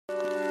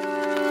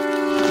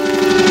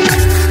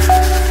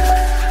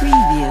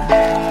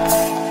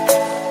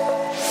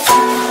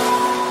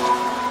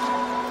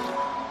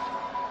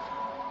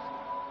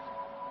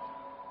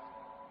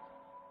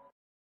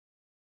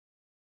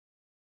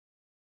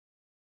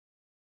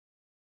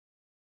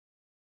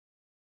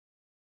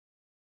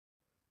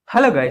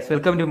Hello guys,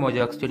 welcome to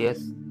മോജോആർc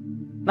studios.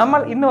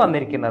 നമ്മൾ ഇന്ന്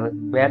വന്നിരിക്കുന്നത്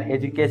ബാഡ്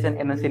എഡ്യൂക്കേഷൻ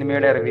എന്ന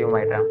സിനിമയുടെ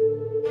റിവ്യൂവുമായിട്ടാണ്.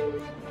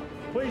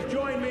 Please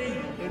join me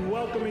in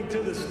welcoming to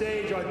the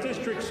stage our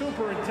district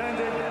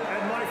superintendent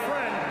and my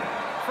friend,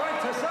 Frank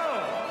Tassell.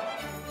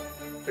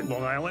 In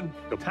Long Island,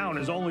 the town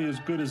is only as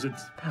good as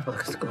its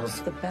public schools.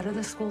 The better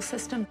the school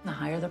system, the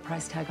higher the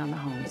price tag on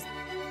the homes.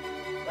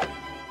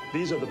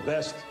 These are the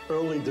best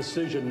early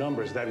decision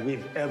numbers that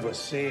we've ever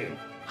seen.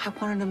 I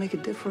wanted to make a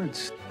difference.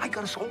 I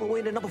got us all the way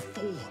to number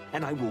 4,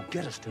 and I will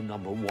get us to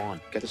number 1.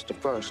 Get us to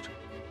first.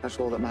 That's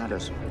all that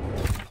matters.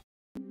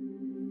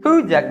 Hugh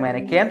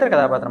ജാക്മാനെ കേന്ദ്ര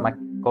കഥാപാത്രമായി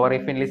quarry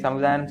Finly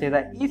സംവിധാനം ചെയ്ത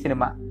ഈ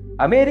cinema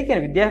American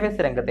വിദ്യാഭ്യാസ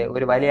രംഗത്തെ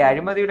ഒരു വലിയ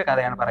അഴിമതിയുടെ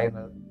കഥയാണ്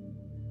പറയുന്നത്.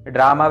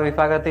 ഡ്രാമ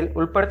വിഭാഗത്തിൽ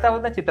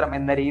ഉൾപ്പെടുത്താവുന്ന ചിത്രം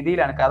എന്ന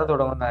രീതിയിലാണ് കഥ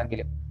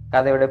തുടങ്ങുന്നതെങ്കിലും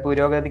കഥയുടെ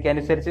പുരോഗതിക്ക്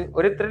അനുസരിച്ച്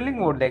ഒരു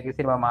ത്രില്ലിംഗ് മൂഡിലേക്ക്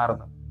സിനിമ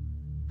മാറുന്നു.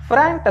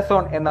 ഫ്രാങ്ക്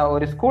ടസോൺ എന്ന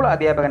ഒരു സ്കൂൾ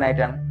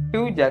അധ്യാപകനായിട്ടാണ്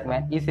ഹ്യൂ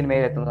ജാക്മാൻ ഈ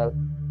സിനിമയിൽ എത്തുന്നത്.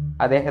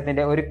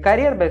 അദ്ദേഹത്തിന്റെ ഒരു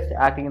കരിയർ ബെസ്റ്റ്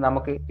ആക്ടിങ്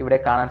നമുക്ക് ഇവിടെ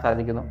കാണാൻ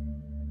സാധിക്കുന്നു.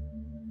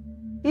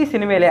 ഈ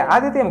സിനിമയിലെ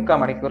ആദ്യത്തെ 3/4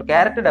 മണിക്കൂർ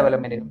ക്യാരക്ടർ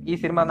ഡെവലപ്മെന്റിനും ഈ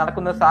സിനിമ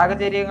നടക്കുന്ന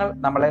സാഹചര്യങ്ങൾ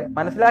നമ്മളെ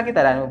മനസ്സിലാക്കി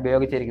തരാനും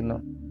ഉപയോഗിച്ചിരിക്കുന്നു.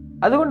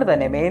 അതുകൊണ്ട്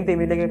തന്നെ മെയിൻ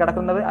തീമിലേക്ക്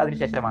കടക്കുന്നത്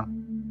അതിനുശേഷമാണ്.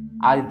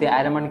 ആദ്യത്തെ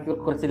അരമണിക്കൂർ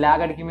കുറച്ച്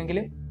ലാഗ്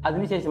അടിക്കുമെങ്കിലും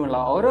അതിനുശേഷമുള്ള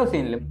ഓരോ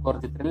സീനിലും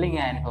കുറച്ച് ത്രില്ലിംഗ്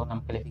ആയ അനുഭവം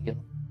നമുക്ക്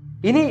ലഭിക്കുന്നു.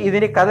 ഇനി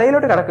ഇതിന്റെ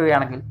കഥയിലോട്ട്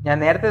കടക്കുകയാണെങ്കിൽ, ഞാൻ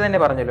നേരത്തെ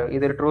തന്നെ പറഞ്ഞല്ലോ,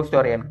 ഇതൊരു ട്രൂ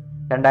സ്റ്റോറിയാണ്.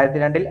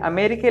 2002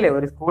 അമേരിക്കയിലെ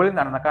ഒരു സ്കൂളിൽ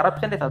നടന്ന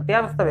കറപ്ഷന്റെ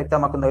സത്യാവസ്ഥ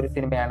വ്യക്തമാക്കുന്ന ഒരു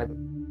സിനിമയാണിത്.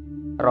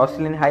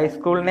 റോസ്ലിൻ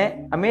ഹൈസ്കൂളിനെ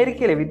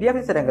അമേരിക്കയിലെ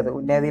വിദ്യാഭ്യാസ രംഗത്ത്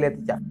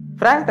ഉന്നതിയിലെത്തിച്ച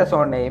ഫ്രാങ്ക്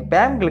ടസോണിനെയും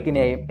പാം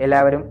ഗ്ലിക്കിനെയും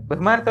എല്ലാവരും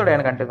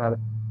ബഹുമാനത്തോടെയാണ് കണ്ടിരുന്നത്.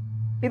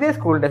 ഇതേ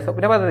സ്കൂളിന്റെ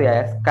സ്വപ്ന പദ്ധതിയായ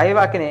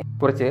സ്കൈവാക്കിനെ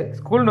കുറിച്ച്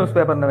സ്കൂൾ ന്യൂസ്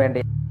പേപ്പറിന്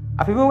വേണ്ടി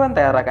അഭിമുഖം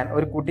തയ്യാറാക്കാൻ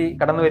ഒരു കുട്ടി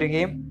കടന്നു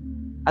വരികയും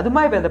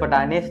അതുമായി ബന്ധപ്പെട്ട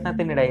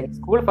അന്വേഷണത്തിനിടയിൽ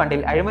സ്കൂൾ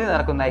ഫണ്ടിൽ അഴിമതി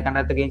നടക്കുന്നതായി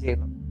കണ്ടെത്തുകയും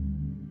ചെയ്യുന്നു.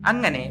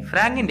 അങ്ങനെ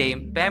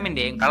ഫ്രാങ്കിന്റെയും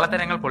പാമിന്റെയും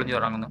കള്ളത്തരങ്ങൾ പൊളിഞ്ഞു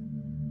തുടങ്ങുന്നു.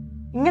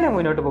 ഇങ്ങനെ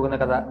മുന്നോട്ട് പോകുന്ന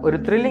കഥ ഒരു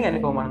ത്രില്ലിംഗ്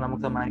അനുഭവമാണ്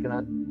നമുക്ക്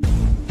സമ്മാനിക്കുന്നത്.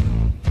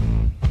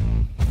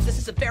 This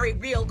is a very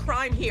real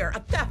crime here,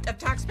 a theft of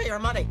taxpayer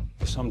money.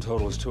 The sum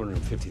total is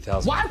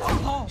 $250,000. What?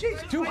 Jeez,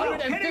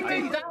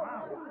 $250,000.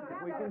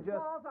 We can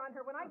just on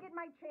her when I get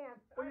my chance.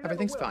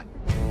 Everything's fine.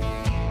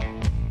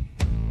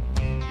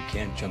 You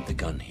can't jump the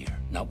gun here,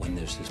 not when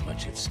there's this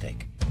much at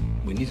stake.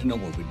 We need to know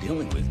what we're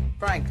dealing with.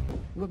 Frank,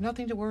 you have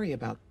nothing to worry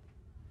about.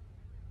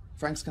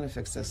 Frank's gonna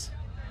fix this.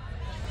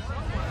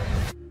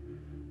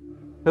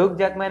 Hugh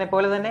ജാക്മാനെ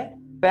പോലെ തന്നെ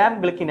palm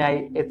ഗ്ലിക്കിനായി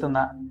എത്തുന്ന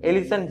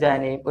Ellison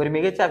ജാനെയും ഒരു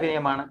മികച്ച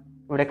അഭിനയമാണ്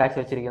ഇവിടെ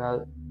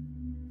കാഴ്ചവെച്ചിരിക്കുന്നത്.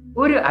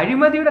 ഒരു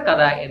അഴിമതിയുടെ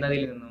കഥ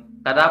എന്നതിൽ നിന്നും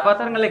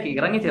കഥാപാത്രങ്ങളിലേക്ക്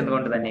ഇറങ്ങി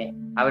ചെന്നുകൊണ്ട് തന്നെ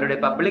അവരുടെ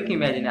പബ്ലിക്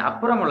ഇമേജിന്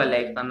അപ്പുറമുള്ള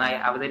ലൈഫ് നന്നായി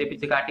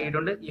അവതരിപ്പിച്ച്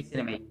കാട്ടിയിട്ടുണ്ട് ഈ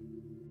സിനിമയിൽ.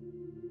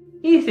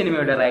 ഈ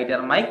സിനിമയുടെ റൈറ്റർ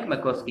മൈക്ക്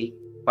മക്കോസ്കി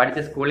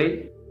പഠിച്ച സ്കൂളിൽ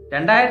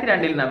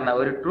 2002 നടന്ന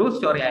ഒരു ട്രൂ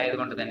സ്റ്റോറി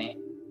ആയതുകൊണ്ട് തന്നെ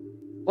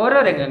ഓരോ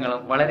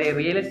രംഗങ്ങളും വളരെ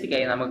റിയലിസ്റ്റിക്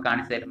ആയി നമുക്ക്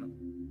കാണിച്ചു തരുന്നു.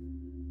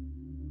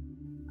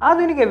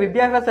 ആധുനിക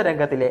വിദ്യാഭ്യാസ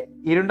രംഗത്തിലെ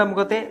ഇരുണ്ട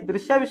മുഖത്തെ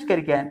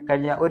ദൃശ്യാവിഷ്കരിക്കാൻ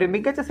കഴിഞ്ഞ ഒരു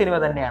മികച്ച സിനിമ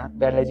തന്നെയാണ്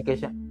ബാഡ്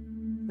എഡ്യൂക്കേഷൻ.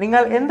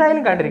 നിങ്ങൾ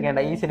എന്തായാലും കണ്ടിരിക്കേണ്ട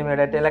ഈ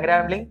സിനിമയുടെ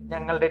ടെലഗ്രാം ലിങ്ക്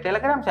ഞങ്ങളുടെ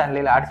ടെലഗ്രാം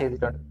ചാനലിൽ ആഡ്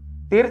ചെയ്തിട്ടുണ്ട്.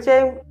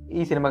 തീർച്ചയായും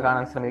ഈ സിനിമ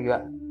കാണാൻ ശ്രമിക്കുക.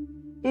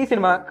 ഈ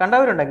സിനിമ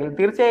കണ്ടവരുണ്ടെങ്കിൽ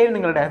തീർച്ചയായും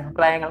നിങ്ങളുടെ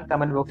അഭിപ്രായങ്ങൾ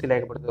കമന്റ് ബോക്സിൽ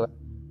രേഖപ്പെടുത്തുക.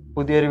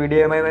 പുതിയൊരു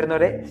വീഡിയോയുമായി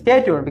വരുന്നവരെ stay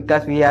tune,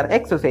 because we R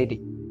X society.